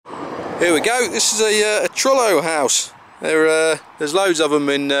Here we go. This is a Trullo house. There's loads of them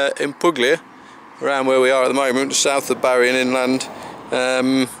in Puglia, around where we are at the moment, just south of Barry and inland.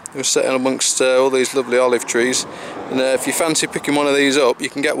 We're sitting amongst all these lovely olive trees, and if you fancy picking one of these up, you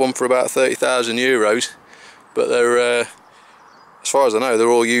can get one for about 30,000 euros. But they're, as far as I know, they're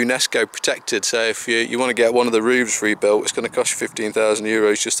all UNESCO protected. So if you want to get one of the roofs rebuilt, it's going to cost you 15,000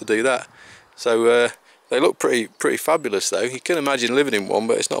 euros just to do that. So they look pretty fabulous though. You can imagine living in one,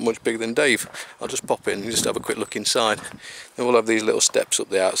 but it's not much bigger than Dave. I'll just pop in and just have a quick look inside. They all have these little steps up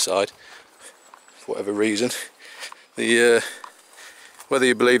the outside, for whatever reason. Whether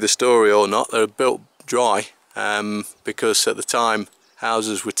you believe the story or not, they're built dry because at the time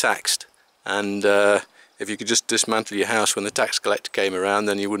houses were taxed, and if you could just dismantle your house when the tax collector came around,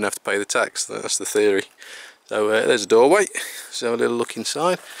 then you wouldn't have to pay the tax. That's the theory. So there's a doorway. Let's have a little look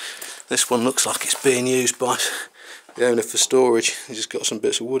inside. This one looks like it's being used by the owner for storage. He's just got some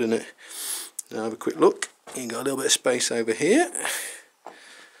bits of wood in it. Now have a quick look. You've got a little bit of space over here.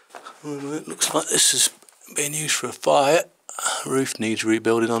 It looks like this is being used for a fire. Roof needs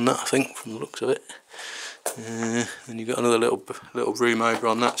rebuilding on that, I think, from the looks of it. And you've got another little room over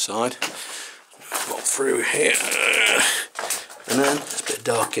on that side. Pop through here, and then it's a bit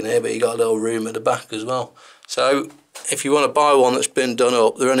dark in here, but you've got a little room at the back as well. So if you want to buy one that's been done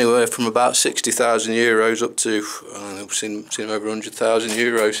up, they're anywhere from about 60,000 euros up to, I don't know, I've seen over 100,000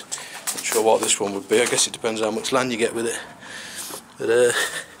 euros. Not sure what this one would be. I guess it depends how much land you get with it. But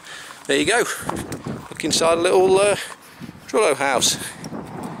there you go. Look inside a little Trullo house.